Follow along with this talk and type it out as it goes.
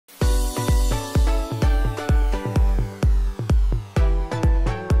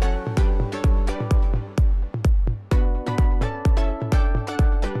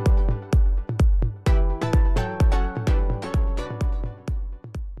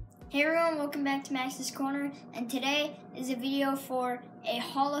Hey everyone, welcome back to Max's Corner, and today is a video for a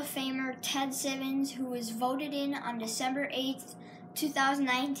Hall of Famer, Ted Simmons, who was voted in on December 8th,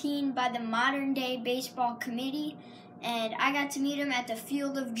 2019 by the Modern Day Baseball Committee, and I got to meet him at the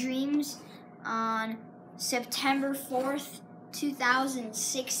Field of Dreams on September 4th,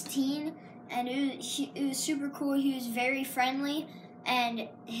 2016, and it was super cool. He was very friendly, and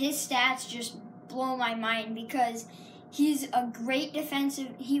his stats just blow my mind because he was a great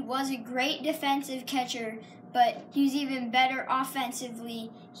defensive catcher, but he was even better offensively.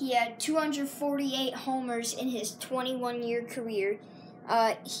 He had 248 homers in his 21-year career.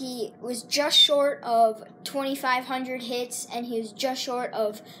 He was just short of 2,500 hits, and he was just short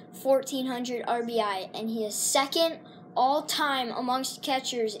of 1,400 RBI, and he is second all-time amongst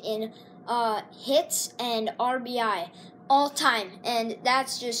catchers in hits and RBI all-time, and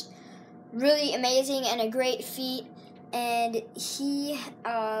that's just really amazing and a great feat. And he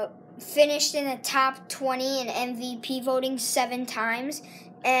finished in the top 20 in MVP voting 7 times,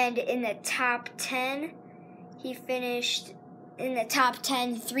 and in the top 10, he finished in the top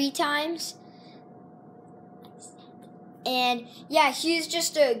 10 3 times. And yeah, he's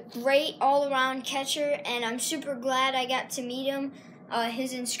just a great all-around catcher, and I'm super glad I got to meet him.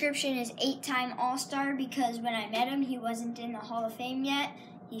 His inscription is 8-time All-Star because when I met him, he wasn't in the Hall of Fame yet.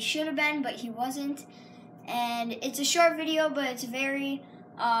 He should have been, but he wasn't. And it's a short video, but it's very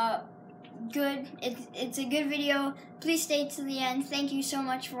good. It's a good video. Please stay to the end. Thank you so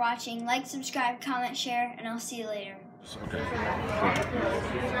much for watching. Like, subscribe, comment, share, and I'll see you later. Okay. And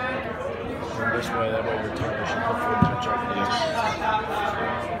this way, that way your timer should hopefully catch up. Yes.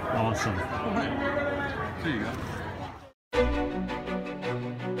 Awesome. There you go.